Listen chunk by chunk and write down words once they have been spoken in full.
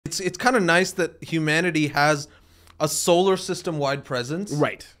it's kind of nice that humanity has a solar system wide presence,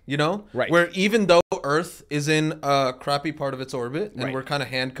 right? You know, right? Where even though Earth is in a crappy part of its orbit, and we're kind of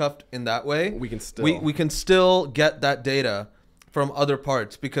handcuffed in that way, we can still get that data from other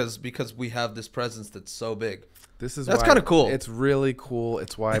parts because we have this presence that's so big. That's kind of cool. It's really cool.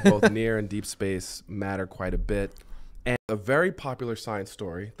 It's why both near and deep space matter quite a bit. And a very popular science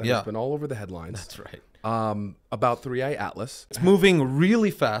story that has been all over the headlines. That's right. About 3i Atlas. It's moving really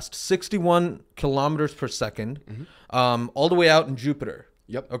fast, 61 kilometers per second, all the way out in Jupiter.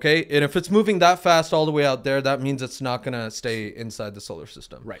 Yep. Okay. And if it's moving that fast all the way out there, that means it's not going to stay inside the solar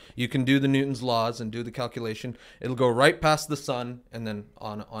system. Right. You can do the Newton's laws and do the calculation. It'll go right past the sun and then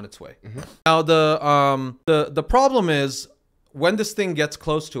on its way. Now the problem is when this thing gets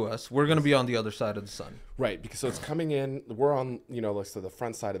close to us, we're going to be on the other side of the sun. Right, because so it's coming in. We're on, like so the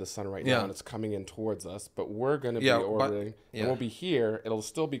front side of the sun right now, and it's coming in towards us. But we're going to be orbiting, and we'll be here. It'll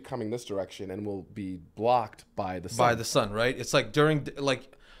still be coming this direction, and we'll be blocked by the sun. By the sun, right? It's like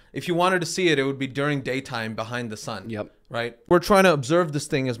if you wanted to see it, it would be during daytime behind the sun. Yep. Right? We're trying to observe this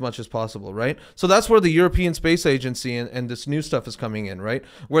thing as much as possible, right? So that's where the European Space Agency and this new stuff is coming in, right?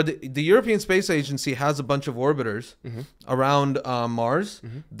 Where the European Space Agency has a bunch of orbiters around Mars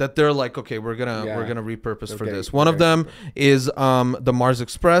that they're like, okay, we're gonna repurpose for this. One of them is the Mars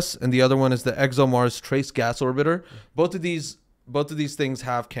Express, and the other one is the ExoMars Trace Gas Orbiter. Both of these things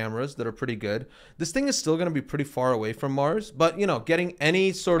have cameras that are pretty good. This thing is still going to be pretty far away from Mars, but getting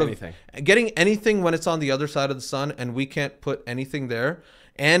anything when it's on the other side of the sun, and we can't put anything there,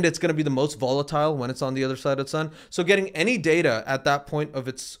 and it's going to be the most volatile when it's on the other side of the sun. So getting any data at that point of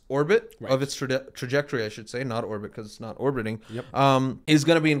its orbit, of its trajectory, I should say, not orbit because it's not orbiting, is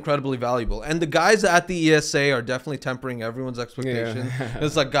going to be incredibly valuable. And the guys at the ESA are definitely tempering everyone's expectations.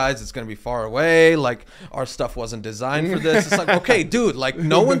 It's like, guys, it's going to be far away. Like, our stuff wasn't designed for this. It's like, okay, dude, like,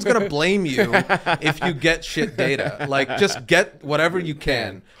 no one's going to blame you if you get shit data. Like, just get whatever you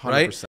can, right?